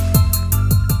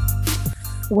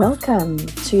Welcome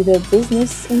to the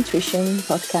Business Intuition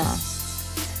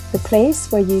Podcast, the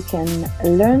place where you can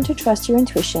learn to trust your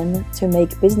intuition to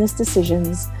make business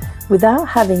decisions without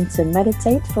having to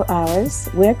meditate for hours,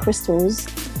 wear crystals,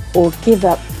 or give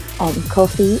up on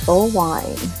coffee or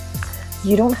wine.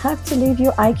 You don't have to leave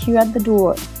your IQ at the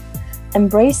door.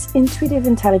 Embrace intuitive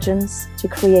intelligence to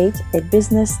create a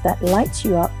business that lights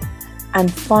you up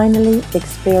and finally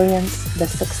experience the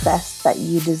success that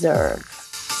you deserve.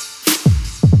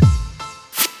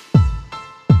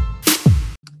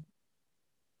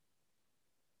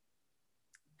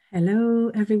 Hello,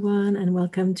 everyone, and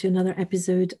welcome to another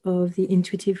episode of the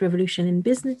Intuitive Revolution in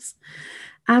Business.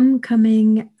 I'm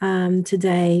coming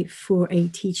today for a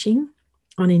teaching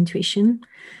on intuition,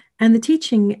 and the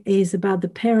teaching is about the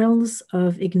perils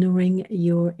of ignoring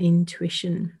your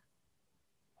intuition.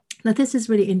 Now, this is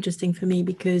really interesting for me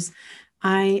because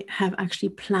I have actually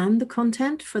planned the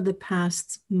content for the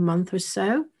past month or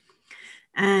so.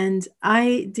 And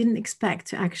I didn't expect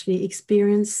to actually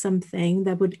experience something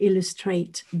that would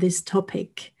illustrate this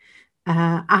topic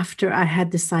after I had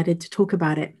decided to talk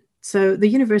about it. So the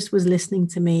universe was listening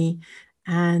to me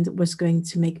and was going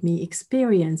to make me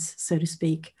experience, so to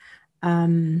speak,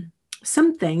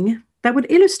 something that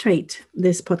would illustrate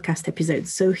this podcast episode.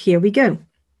 So here we go.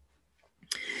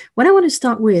 What I want to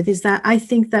start with is that I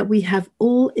think that we have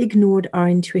all ignored our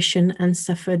intuition and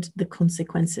suffered the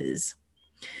consequences.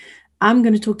 I'm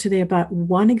going to talk today about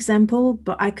one example,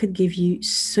 but I could give you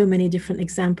so many different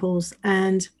examples.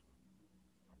 And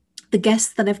the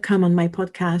guests that have come on my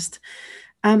podcast,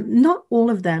 not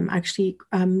all of them, actually,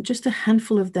 just a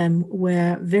handful of them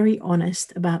were very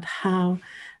honest about how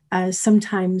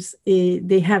sometimes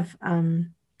they have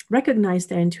recognized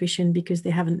their intuition because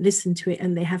they haven't listened to it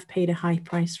and they have paid a high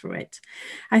price for it.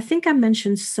 I think I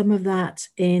mentioned some of that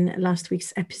in last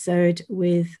week's episode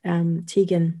with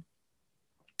Tegan,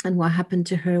 and what happened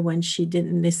to her when she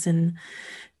didn't listen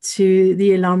to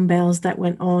the alarm bells that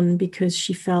went on because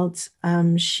she felt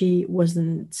she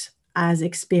wasn't as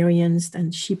experienced,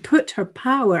 and she put her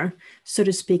power, so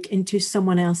to speak, into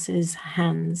someone else's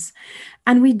hands.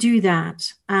 And we do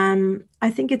that.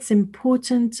 I think it's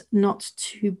important not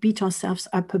to beat ourselves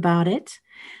up about it.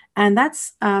 And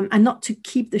that's and not to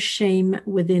keep the shame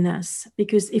within us,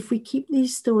 because if we keep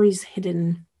these stories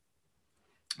hidden,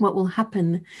 what will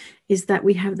happen is that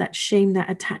we have that shame that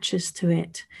attaches to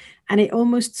it, and it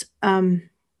almost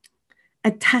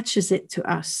attaches it to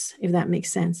us, if that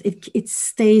makes sense. It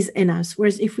stays in us.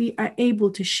 Whereas if we are able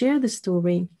to share the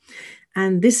story,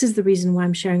 and this is the reason why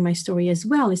I'm sharing my story as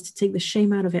well, is to take the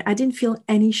shame out of it. I didn't feel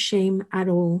any shame at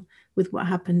all with what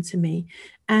happened to me.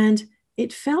 And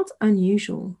it felt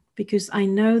unusual, because I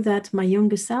know that my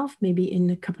younger self, maybe in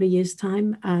a couple of years'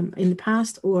 time, in the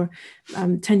past, or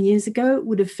 10 years ago,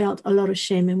 would have felt a lot of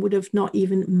shame and would have not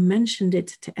even mentioned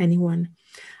it to anyone.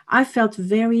 I felt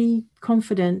very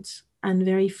confident and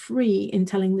very free in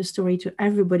telling the story to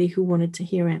everybody who wanted to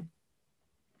hear it.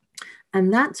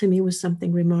 And that to me was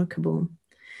something remarkable.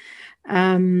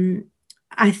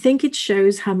 I think it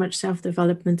shows how much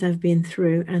self-development I've been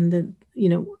through, and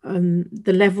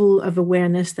the level of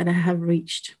awareness that I have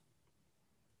reached.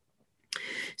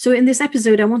 So in this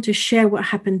episode, I want to share what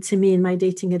happened to me in my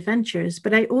dating adventures,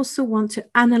 but I also want to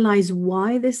analyze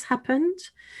why this happened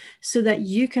so that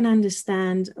you can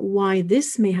understand why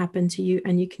this may happen to you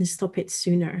and you can stop it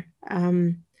sooner.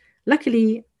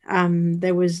 Luckily,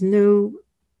 there was no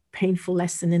painful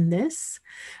lesson in this,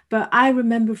 but I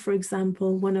remember, for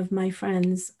example, one of my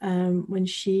friends, when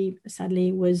she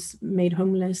sadly was made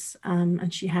homeless,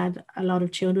 and she had a lot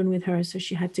of children with her, so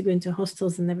she had to go into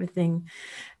hostels and everything.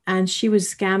 And she was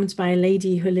scammed by a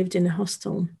lady who lived in a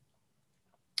hostel,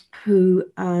 who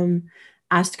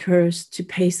asked her to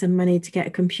pay some money to get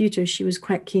a computer. She was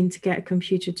quite keen to get a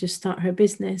computer to start her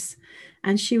business.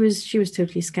 And she was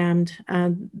totally scammed.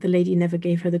 The lady never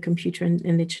gave her the computer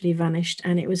and literally vanished.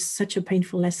 And it was such a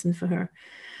painful lesson for her.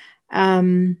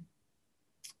 I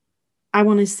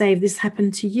want to say, if this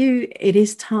happened to you, it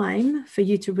is time for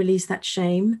you to release that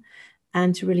shame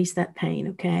and to release that pain,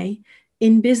 okay?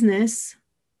 In business,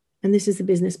 and this is a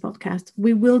business podcast,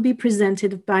 we will be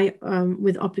presented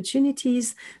with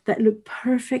opportunities that look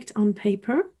perfect on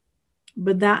paper,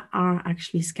 but that are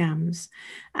actually scams.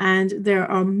 And there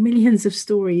are millions of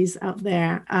stories out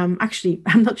there. Actually,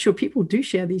 I'm not sure people do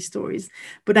share these stories,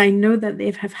 but I know that they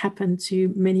have happened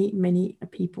to many, many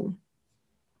people.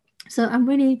 So I'm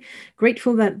really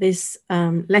grateful that this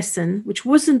lesson, which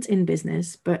wasn't in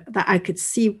business, but that I could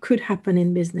see could happen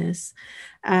in business,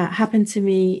 happened to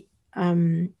me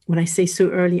when I say so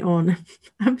early on.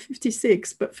 I'm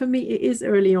 56, but for me it is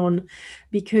early on,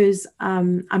 because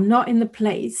I'm not in the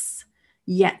place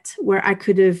yet where I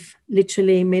could have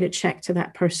literally made a check to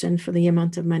that person for the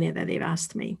amount of money that they've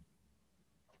asked me.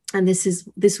 And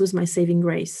this was my saving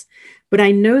grace. But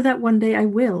I know that one day I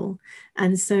will.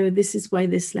 And so this is why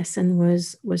this lesson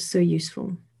was so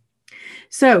useful.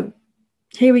 So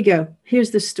here we go.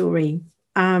 Here's the story.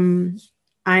 I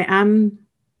am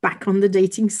back on the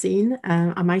dating scene.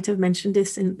 I might have mentioned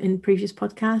this in previous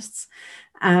podcasts.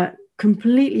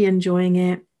 Completely enjoying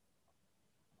it.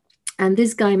 And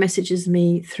this guy messages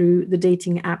me through the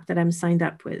dating app that I'm signed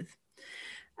up with.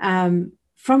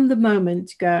 From the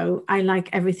moment go, I like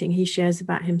everything he shares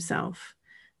about himself.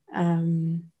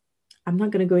 I'm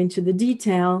not going to go into the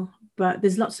detail, but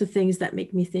there's lots of things that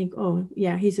make me think, oh,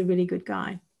 yeah, he's a really good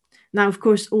guy. Now, of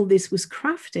course, all this was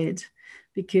crafted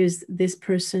because this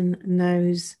person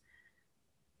knows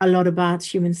a lot about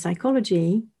human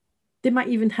psychology. They might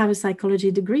even have a psychology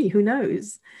degree, who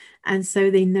knows? And so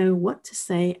they know what to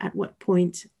say at what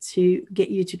point to get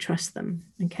you to trust them,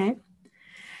 okay?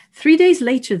 3 days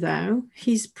later, though,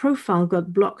 his profile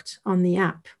got blocked on the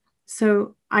app.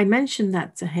 So I mentioned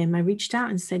that to him. I reached out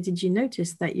and said, did you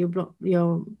notice that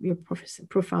your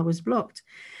profile was blocked?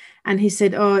 And he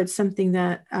said, oh, it's something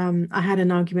that I had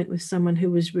an argument with someone who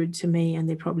was rude to me and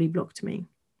they probably blocked me.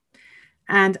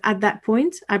 And at that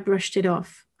point, I brushed it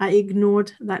off. I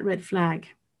ignored that red flag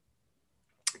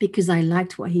because I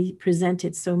liked what he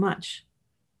presented so much.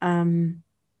 Hindsight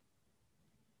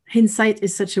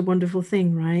is such a wonderful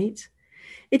thing, right?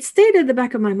 It stayed at the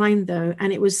back of my mind, though,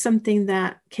 and it was something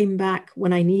that came back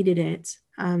when I needed it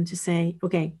to say,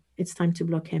 okay, it's time to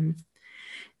block him.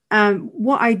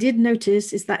 What I did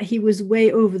notice is that he was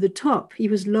way over the top. He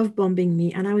was love bombing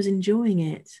me, and I was enjoying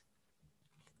it.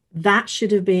 That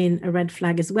should have been a red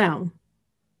flag as well.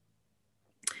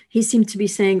 He seemed to be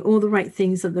saying all the right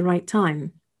things at the right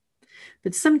time.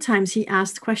 But sometimes he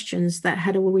asked questions that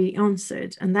had already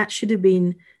answered, and that should have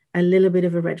been a little bit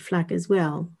of a red flag as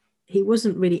well. He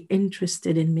wasn't really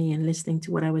interested in me and listening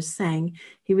to what I was saying.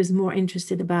 He was more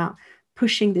interested about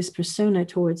pushing this persona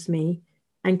towards me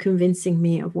and convincing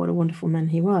me of what a wonderful man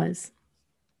he was.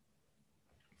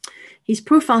 His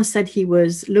profile said he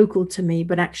was local to me,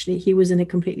 but actually he was in a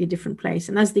completely different place.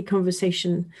 And as the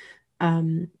conversation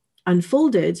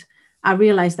unfolded, I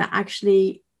realized that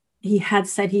actually he had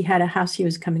said he had a house he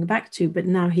was coming back to, but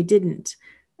now he didn't.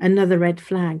 Another red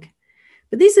flag.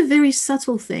 But these are very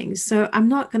subtle things. So I'm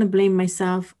not going to blame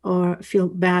myself or feel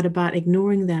bad about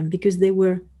ignoring them because they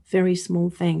were very small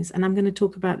things. And I'm going to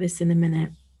talk about this in a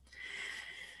minute.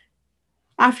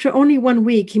 After only 1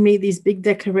 week, he made these big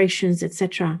declarations,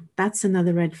 etc. That's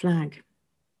another red flag.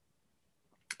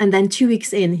 And then 2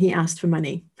 weeks in, he asked for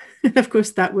money. Of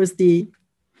course, that was the,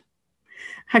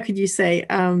 how could you say,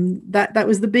 that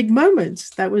was the big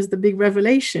moment. That was the big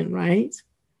revelation, right?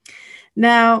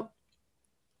 Now,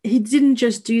 he didn't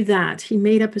just do that. He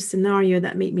made up a scenario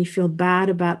that made me feel bad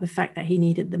about the fact that he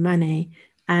needed the money.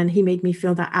 And he made me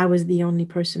feel that I was the only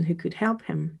person who could help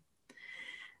him.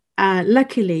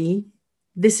 Luckily,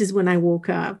 this is when I woke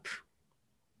up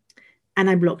and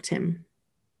I blocked him.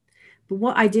 But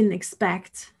what I didn't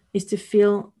expect is to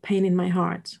feel pain in my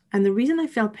heart. And the reason I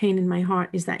felt pain in my heart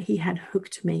is that he had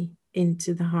hooked me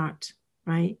into the heart,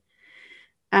 right?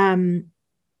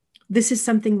 This is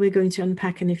something we're going to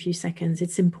unpack in a few seconds.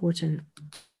 It's important.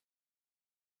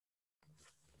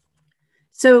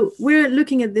 So we're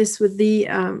looking at this with the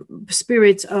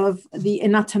spirit of the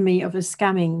anatomy of a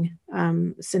scamming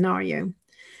scenario.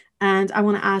 And I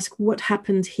want to ask, what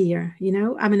happened here? You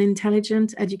know, I'm an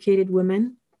intelligent, educated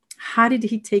woman. How did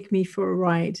he take me for a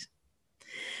ride?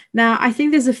 Now, I think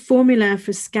there's a formula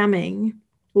for scamming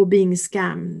or being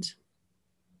scammed.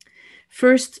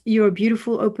 First, you're a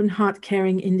beautiful, open heart,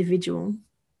 caring individual.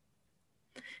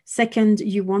 Second,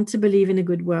 you want to believe in a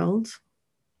good world.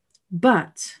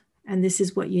 But, and this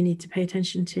is what you need to pay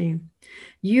attention to,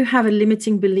 you have a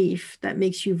limiting belief that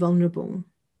makes you vulnerable.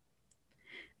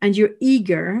 And you're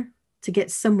eager to get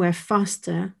somewhere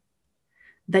faster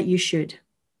than you should.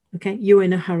 Okay, you're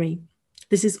in a hurry.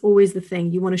 This is always the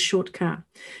thing. You want a shortcut.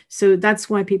 So that's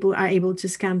why people are able to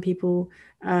scam people.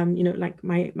 You know, like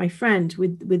my friend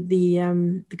with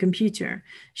the computer,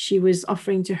 she was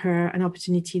offering to her an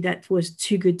opportunity that was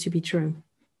too good to be true.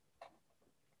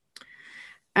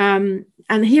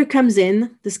 And here comes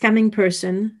in the scamming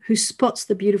person who spots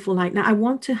the beautiful light. Now, I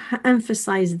want to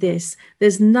emphasize this.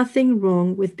 There's nothing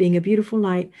wrong with being a beautiful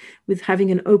light, with having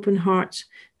an open heart,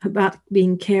 about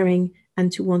being caring,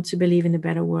 and to want to believe in a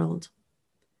better world.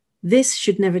 This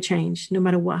should never change, no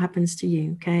matter what happens to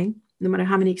you, okay? No matter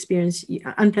how many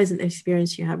unpleasant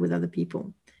experience you have with other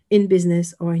people in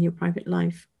business or in your private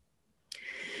life.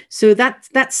 So that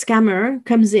scammer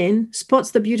comes in,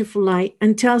 spots the beautiful light,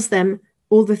 and tells them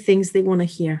all the things they want to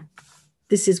hear.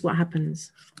 This is what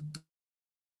happens.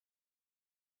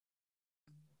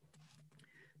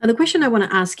 Now, the question I want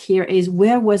to ask here is,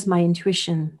 where was my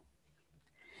intuition?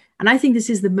 And I think this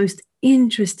is the most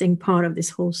interesting part of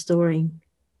this whole story.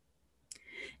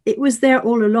 It was there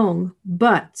all along,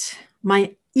 but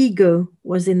my ego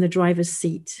was in the driver's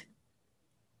seat.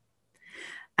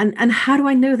 And how do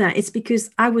I know that? It's because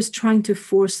I was trying to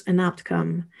force an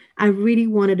outcome. I really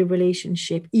wanted a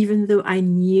relationship, even though I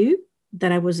knew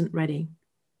that I wasn't ready.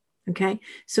 Okay.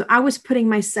 So I was putting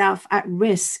myself at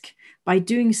risk by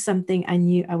doing something I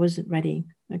knew I wasn't ready.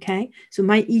 Okay. So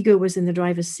my ego was in the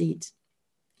driver's seat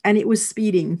and it was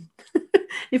speeding,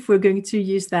 if we're going to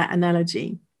use that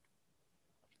analogy.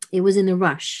 It was in a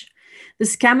rush. The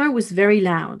scammer was very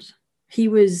loud. He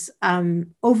was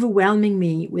overwhelming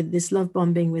me with this love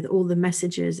bombing, with all the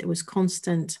messages. It was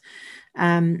constant.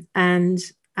 And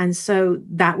so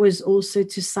that was also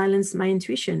to silence my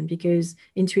intuition, because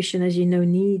intuition, as you know,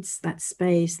 needs that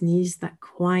space, needs that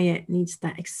quiet, needs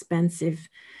that expansiveness.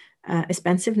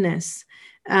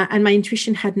 And my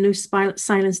intuition had no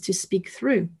silence to speak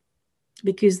through,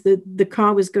 because the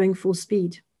car was going full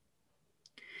speed.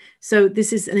 So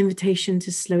this is an invitation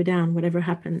to slow down, whatever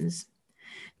happens.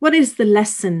 What is the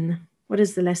lesson? What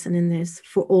is the lesson in this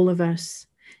for all of us?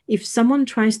 If someone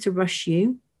tries to rush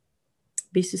you,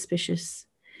 be suspicious.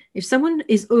 If someone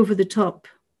is over the top,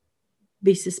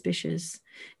 be suspicious.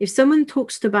 If someone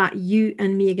talks about you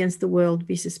and me against the world,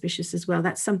 be suspicious as well.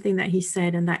 That's something that he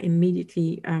said, and that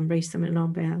immediately raised some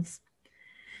alarm bells.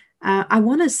 I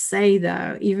want to say,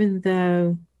 though, even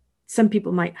though some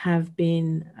people might have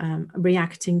been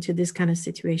reacting to this kind of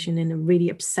situation in a really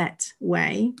upset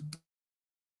way,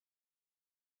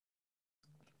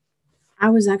 I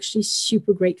was actually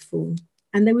super grateful.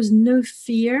 And there was no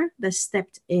fear that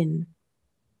stepped in,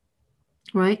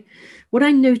 right? What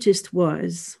I noticed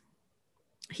was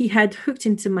he had hooked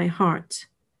into my heart.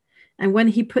 And when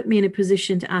he put me in a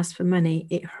position to ask for money,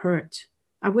 it hurt.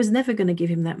 I was never going to give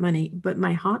him that money, but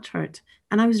my heart hurt.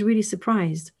 And I was really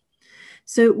surprised.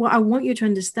 So what I want you to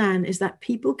understand is that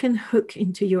people can hook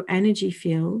into your energy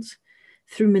field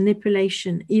through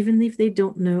manipulation, even if they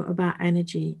don't know about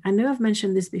energy. I know I've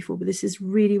mentioned this before, but this is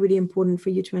really, really important for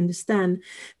you to understand,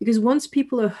 because once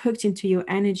people are hooked into your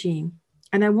energy,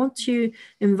 and I want to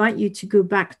invite you to go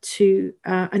back to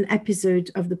an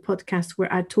episode of the podcast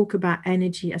where I talk about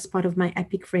energy as part of my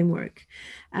EPIC framework.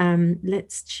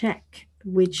 Let's check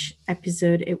which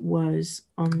episode it was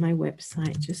on my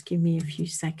website. Just give me a few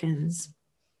seconds.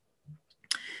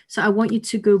 So I want you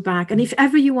to go back. And if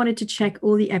ever you wanted to check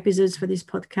all the episodes for these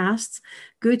podcasts,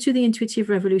 go to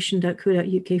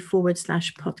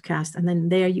theintuitiverevolution.co.uk/podcast. And then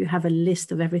there you have a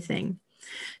list of everything.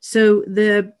 So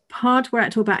the part where I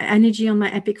talk about energy on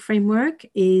my EPIC framework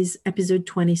is episode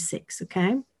 26.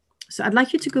 Okay. So I'd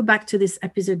like you to go back to this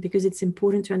episode, because it's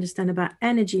important to understand about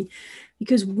energy,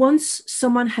 because once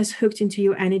someone has hooked into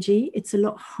your energy, it's a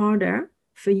lot harder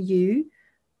for you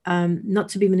not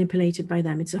to be manipulated by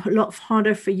them. It's a lot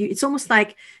harder for you. It's almost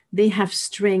like they have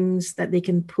strings that they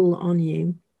can pull on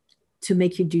you to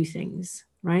make you do things,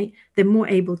 right? They're more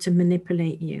able to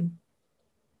manipulate you.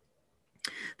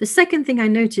 The second thing I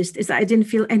noticed is that I didn't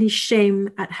feel any shame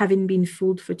at having been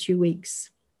fooled for 2 weeks.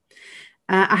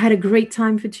 I had a great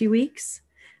time for 2 weeks.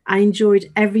 I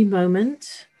enjoyed every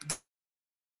moment.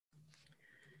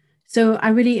 So I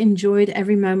really enjoyed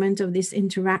every moment of this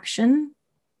interaction.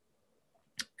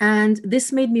 And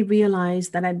this made me realize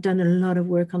that I'd done a lot of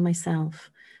work on myself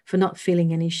for not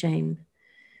feeling any shame.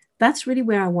 That's really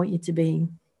where I want you to be.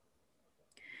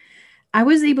 I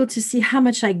was able to see how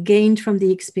much I gained from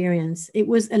the experience. It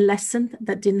was a lesson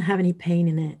that didn't have any pain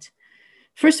in it.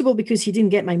 First of all, because he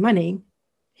didn't get my money.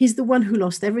 He's the one who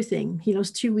lost everything. He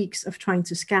lost 2 weeks of trying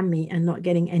to scam me and not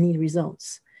getting any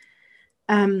results.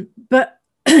 But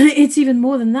it's even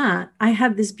more than that. I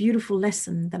had this beautiful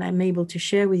lesson that I'm able to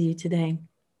share with you today,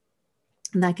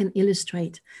 and that can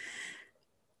illustrate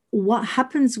what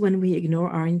happens when we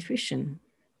ignore our intuition.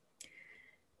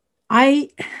 I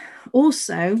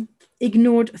also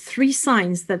ignored 3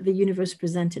 signs that the universe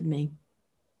presented me.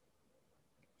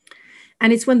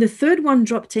 And it's when the third one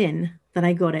dropped in that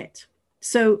I got it.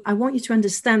 So I want you to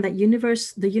understand that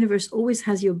the universe always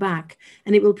has your back,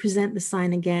 and it will present the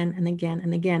sign again and again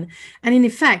and again. And in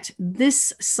effect,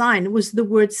 this sign was the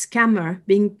word scammer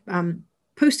being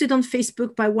posted on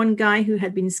Facebook by one guy who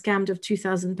had been scammed of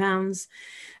 £2,000.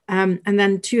 And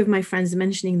then 2 of my friends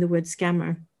mentioning the word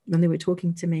scammer when they were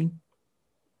talking to me.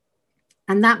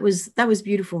 And that was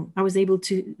beautiful. I was able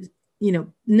to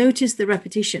notice the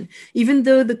repetition, even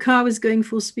though the car was going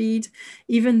full speed,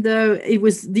 even though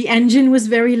the engine was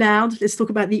very loud. Let's talk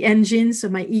about the engine. So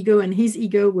my ego and his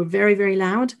ego were very, very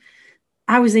loud.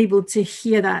 I was able to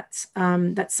hear that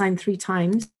sign 3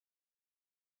 times.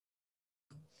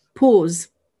 Pause.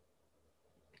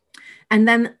 And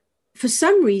then for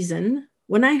some reason,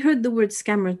 when I heard the word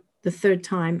scammer the 3rd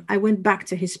time, I went back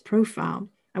to his profile.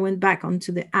 I went back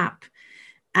onto the app,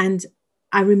 and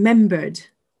I remembered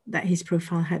that his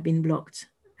profile had been blocked.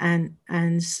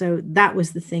 And so that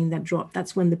was the thing that dropped.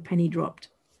 That's when the penny dropped.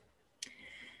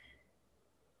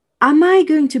 Am I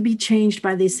going to be changed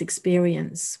by this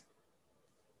experience?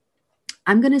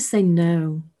 I'm going to say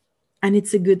no. And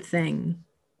it's a good thing.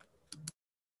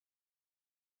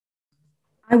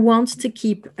 I want to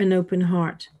keep an open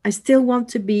heart. I still want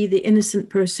to be the innocent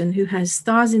person who has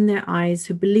stars in their eyes,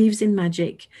 who believes in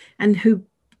magic, and who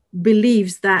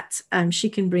believes that she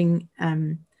can bring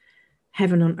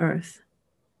heaven on earth.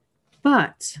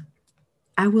 But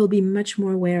I will be much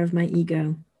more aware of my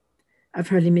ego, of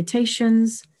her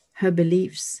limitations, her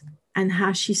beliefs, and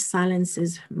how she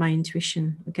silences my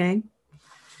intuition, okay?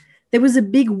 There was a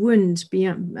big wound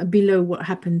below what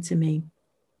happened to me.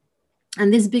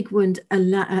 And this big wound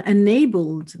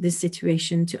enabled this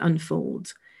situation to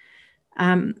unfold.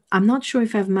 I'm not sure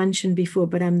if I've mentioned before,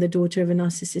 but I'm the daughter of a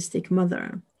narcissistic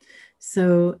mother.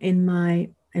 So in my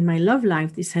love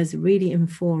life, this has really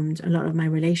informed a lot of my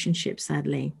relationships,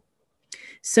 sadly.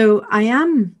 So I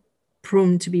am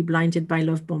prone to be blinded by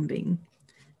love bombing.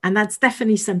 And that's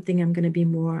definitely something I'm going to be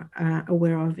more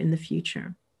aware of in the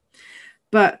future.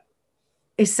 But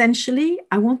essentially,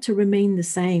 I want to remain the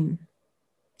same.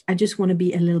 I just want to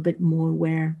be a little bit more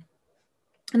aware.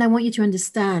 And I want you to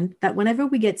understand that whenever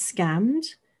we get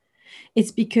scammed,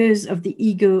 it's because of the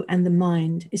ego and the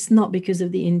mind. It's not because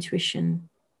of the intuition.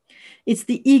 It's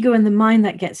the ego and the mind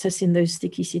that gets us in those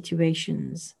sticky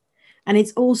situations. And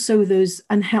it's also those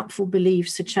unhelpful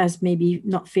beliefs, such as maybe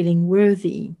not feeling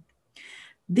worthy.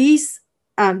 These,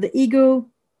 the ego,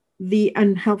 the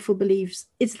unhelpful beliefs,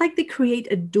 it's like they create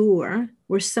a door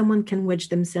where someone can wedge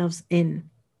themselves in.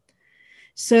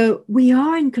 So we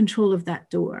are in control of that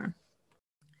door.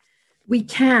 We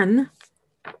can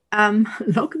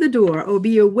lock the door or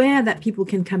be aware that people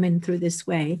can come in through this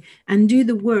way and do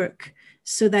the work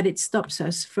so that it stops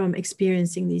us from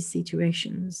experiencing these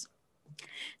situations.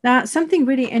 Now, something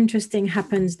really interesting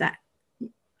happens that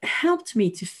helped me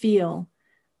to feel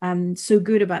so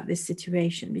good about this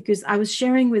situation, because I was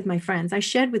sharing with my friends. I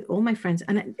shared with all my friends,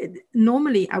 and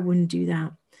normally I wouldn't do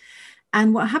that.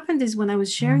 And what happened is when I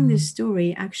was sharing this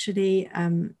story, actually,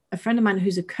 a friend of mine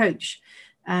who's a coach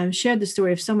shared the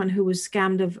story of someone who was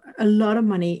scammed of a lot of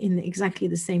money in exactly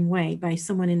the same way by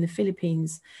someone in the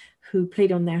Philippines who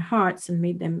played on their hearts and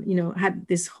made them, had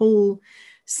this whole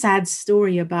sad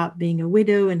story about being a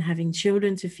widow and having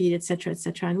children to feed, etc.,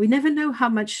 etc. And we never know how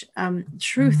much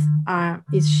truth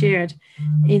is shared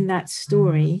in that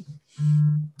story.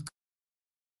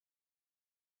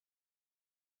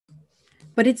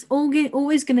 But it's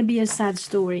always going to be a sad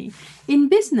story. In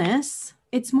business,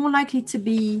 it's more likely to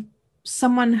be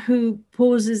someone who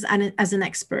poses as an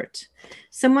expert,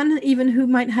 someone even who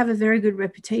might have a very good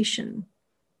reputation.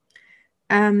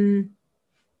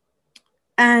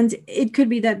 And it could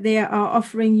be that they are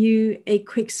offering you a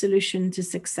quick solution to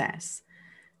success,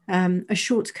 a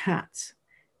shortcut.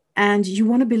 And you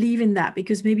want to believe in that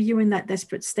because maybe you're in that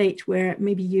desperate state where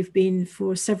maybe you've been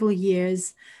for several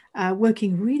years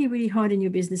working really, really hard in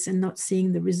your business and not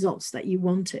seeing the results that you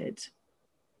wanted.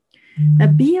 Now,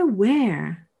 be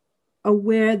aware of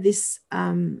where this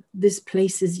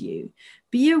places you.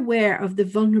 Be aware of the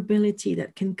vulnerability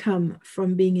that can come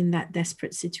from being in that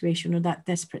desperate situation or that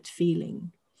desperate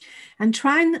feeling. And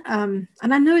try and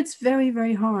I know it's very,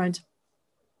 very hard.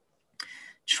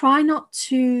 Try not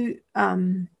to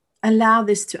allow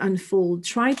this to unfold.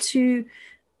 Try to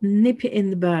nip it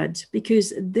in the bud,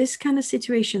 because this kind of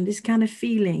situation, this kind of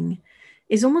feeling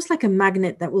is almost like a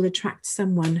magnet that will attract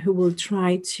someone who will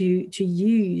try to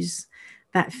use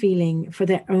that feeling for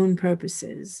their own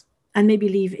purposes and maybe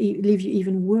leave you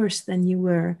even worse than you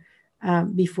were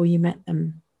before you met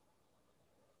them.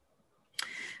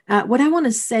 What I want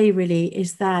to say really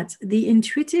is that the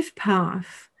intuitive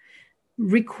path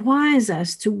requires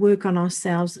us to work on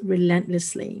ourselves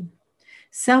relentlessly.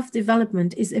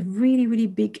 Self-development is a really, really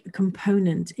big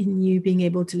component in you being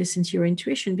able to listen to your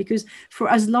intuition, because for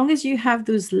as long as you have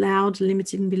those loud,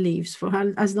 limiting beliefs,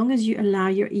 as long as you allow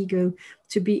your ego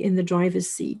to be in the driver's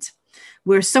seat,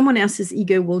 where someone else's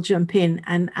ego will jump in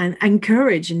and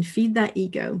encourage and feed that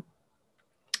ego,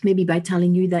 maybe by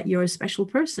telling you that you're a special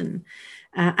person.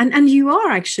 And you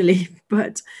are actually,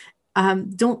 but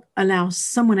Don't allow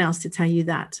someone else to tell you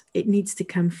that. It needs to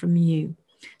come from you.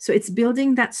 So it's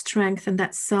building that strength and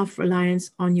that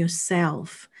self-reliance on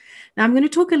yourself. Now, I'm going to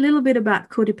talk a little bit about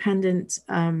codependent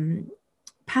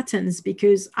patterns,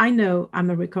 because I know I'm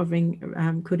a recovering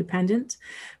codependent,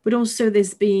 but also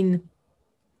there's been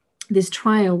this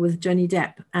trial with Johnny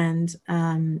Depp and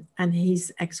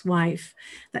his ex-wife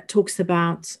that talks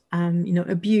about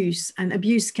abuse, and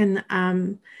abuse can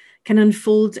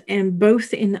unfold in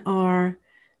both in our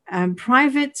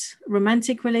private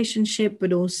romantic relationship,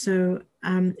 but also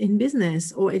in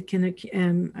business, or it can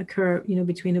occur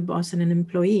between a boss and an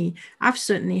employee. I've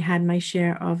certainly had my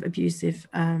share of abusive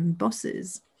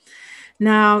bosses.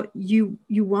 Now, you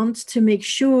want to make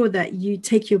sure that you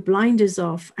take your blinders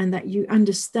off and that you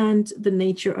understand the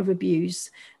nature of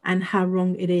abuse and how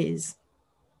wrong it is.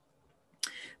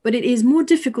 But it is more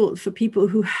difficult for people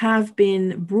who have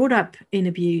been brought up in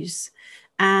abuse.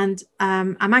 And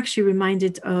I'm actually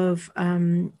reminded of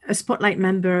a Spotlight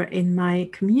member in my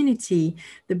community,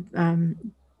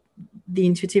 the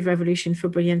Intuitive Revolution for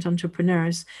Brilliant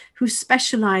Entrepreneurs, who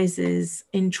specializes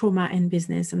in trauma in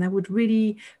business. And I would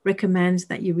really recommend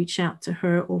that you reach out to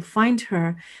her or find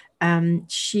her.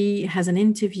 She has an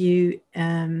interview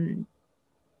in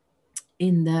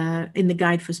the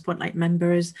guide for Spotlight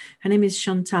members. Her name is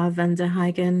Chantal van der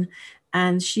Hagen,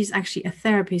 and she's actually a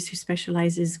therapist who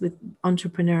specializes with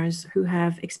entrepreneurs who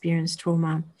have experienced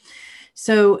trauma.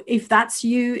 So if that's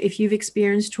you, if you've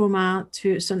experienced trauma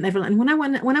to some level, and when I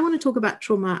want to talk about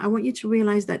trauma, I want you to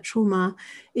realize that trauma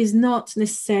is not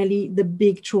necessarily the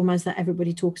big traumas that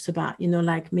everybody talks about,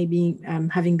 like maybe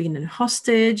having been a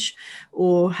hostage,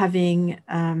 or having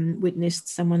witnessed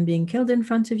someone being killed in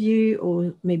front of you,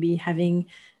 or maybe having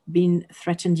been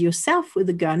threatened yourself with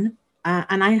a gun.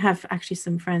 And I have actually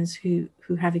some friends who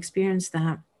have experienced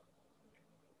that.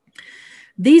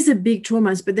 These are big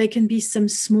traumas, but there can be some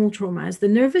small traumas. The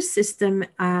nervous system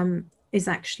is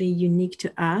actually unique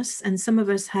to us, and some of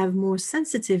us have more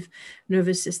sensitive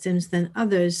nervous systems than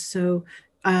others. So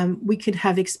we could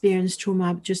have experienced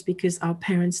trauma just because our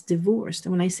parents divorced.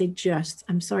 And when I say just,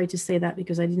 I'm sorry to say that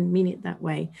because I didn't mean it that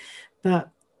way. But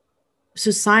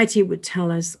society would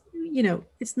tell us,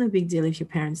 it's no big deal if your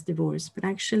parents divorce. But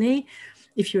actually,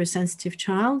 if you're a sensitive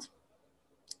child,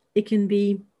 it can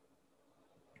be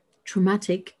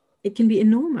traumatic. It can be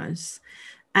enormous,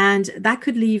 and that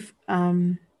could leave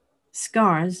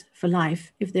scars for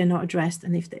life if they're not addressed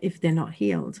and if they're not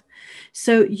healed.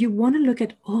 So you want to look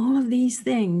at all of these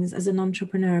things as an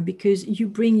entrepreneur, because you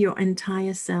bring your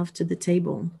entire self to the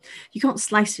table. You can't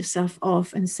slice yourself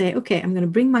off and say, okay, I'm going to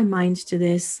bring my mind to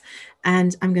this,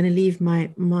 and I'm going to leave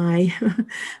my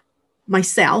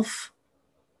myself,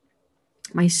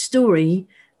 my story,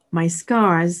 my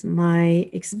scars, my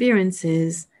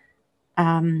experiences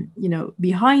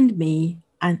behind me,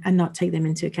 and not take them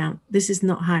into account. This is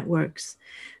not how it works.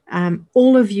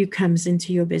 All of you comes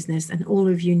into your business, and all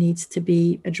of you needs to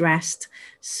be addressed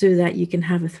so that you can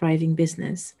have a thriving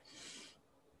business.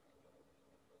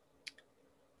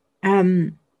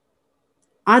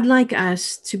 I'd like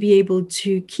us to be able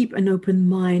to keep an open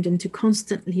mind and to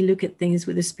constantly look at things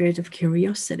with a spirit of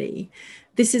curiosity.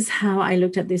 This is how I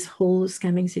looked at this whole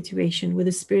scamming situation, with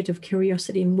a spirit of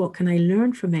curiosity, and what can I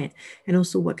learn from it? And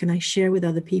also what can I share with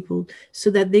other people so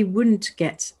that they wouldn't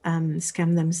get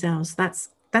scammed themselves? That's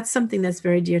something that's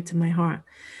very dear to my heart.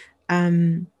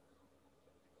 I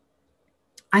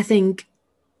think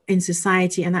in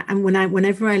society, and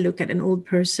whenever I look at an old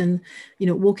person,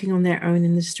 walking on their own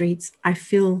in the streets, I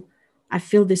feel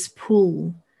this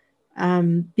pull,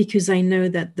 because I know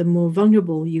that the more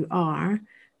vulnerable you are,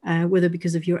 whether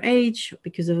because of your age,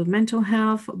 because of mental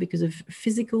health, or because of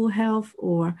physical health,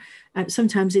 or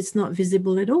sometimes it's not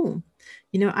visible at all.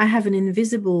 I have an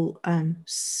invisible,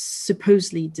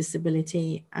 supposedly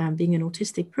disability, being an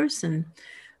autistic person.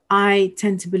 I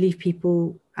tend to believe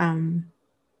people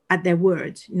at their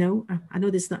word. I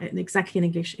know this is not exactly an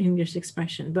English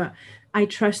expression, but I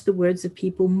trust the words of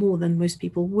people more than most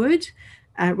people would,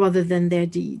 rather than their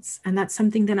deeds. And that's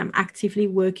something that I'm actively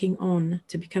working on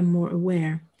to become more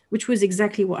aware, which was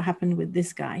exactly what happened with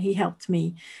this guy. He helped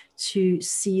me to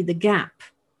see the gap,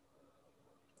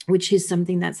 which is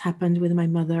something that's happened with my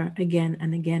mother again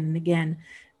and again and again.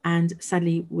 And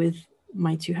sadly, with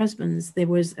my two husbands, there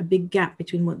was a big gap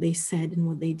between what they said and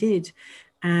what they did.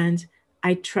 And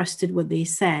I trusted what they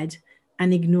said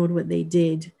and ignored what they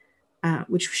did,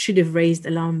 which should have raised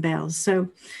alarm bells. So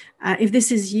if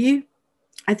this is you,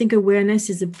 I think awareness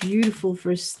is a beautiful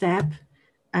first step.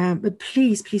 But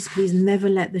please, please, please never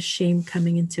let the shame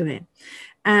coming into it.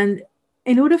 And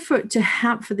in order for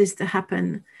this to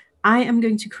happen, I am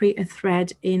going to create a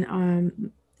thread in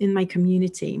in my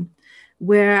community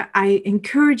where I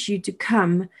encourage you to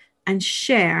come and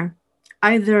share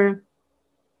either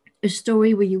a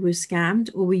story where you were scammed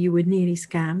or where you were nearly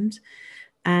scammed,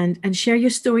 and share your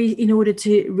story in order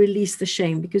to release the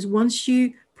shame. Because once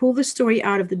you pull the story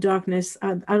out of the darkness,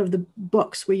 out of the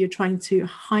box where you're trying to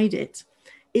hide it,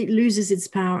 it loses its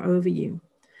power over you.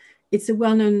 It's a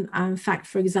well-known fact,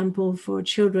 for example, for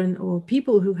children or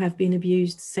people who have been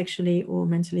abused sexually or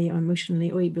mentally or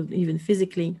emotionally or even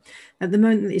physically, at the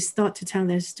moment they start to tell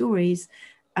their stories,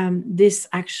 this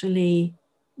actually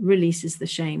releases the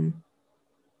shame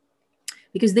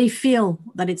because they feel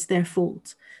that it's their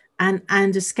fault. And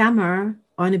a scammer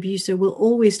or an abuser will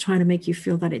always try to make you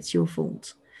feel that it's your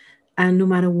fault, and no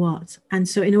matter what. And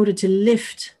so in order to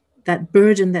lift that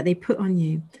burden that they put on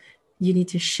you, you need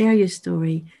to share your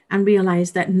story and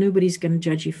realize that nobody's going to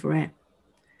judge you for it.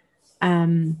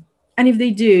 And if they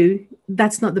do,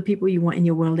 that's not the people you want in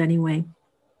your world anyway.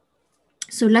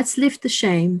 So let's lift the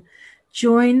shame.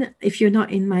 Join, if you're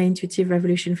not in my Intuitive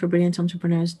Revolution for Brilliant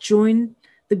Entrepreneurs, join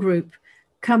the group.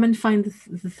 Come and find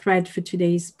the thread for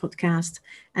today's podcast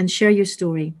and share your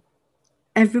story.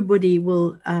 Everybody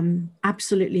will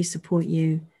absolutely support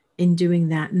you in doing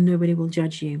that. Nobody will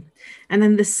judge you. And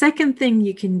then the second thing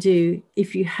you can do,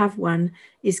 if you have one,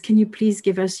 is can you please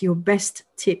give us your best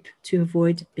tip to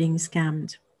avoid being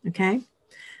scammed? Okay.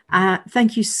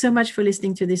 Thank you so much for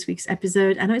listening to this week's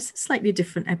episode. I know it's a slightly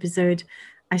different episode.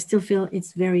 I still feel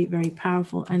it's very, very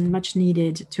powerful and much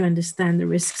needed to understand the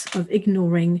risks of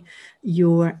ignoring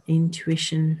your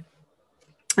intuition,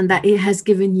 and that it has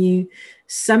given you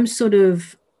some sort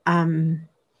of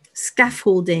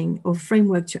scaffolding or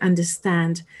framework to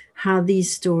understand how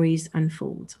these stories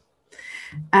unfold.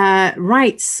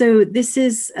 Right. So this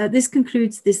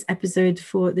concludes this episode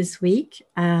for this week.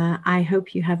 I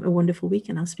hope you have a wonderful week,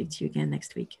 and I'll speak to you again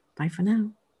next week. Bye for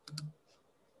now.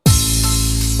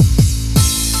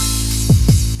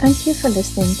 Thank you for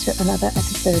listening to another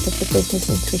episode of the Business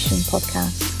Intuition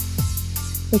Podcast.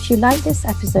 If you like this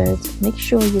episode, make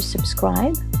sure you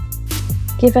subscribe,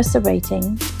 give us a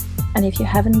rating, and if you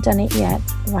haven't done it yet,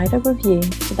 write a review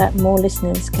so that more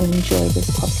listeners can enjoy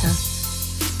this podcast.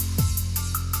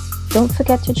 Don't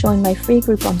forget to join my free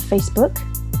group on Facebook,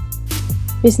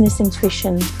 Business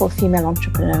Intuition for Female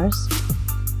Entrepreneurs,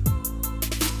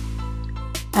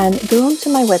 and go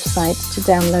onto my website to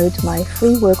download my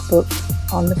free workbook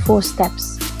on the 4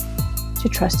 steps to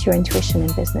trust your intuition in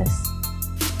business.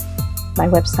 My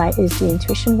website is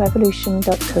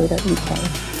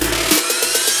theintuitionrevolution.co.uk.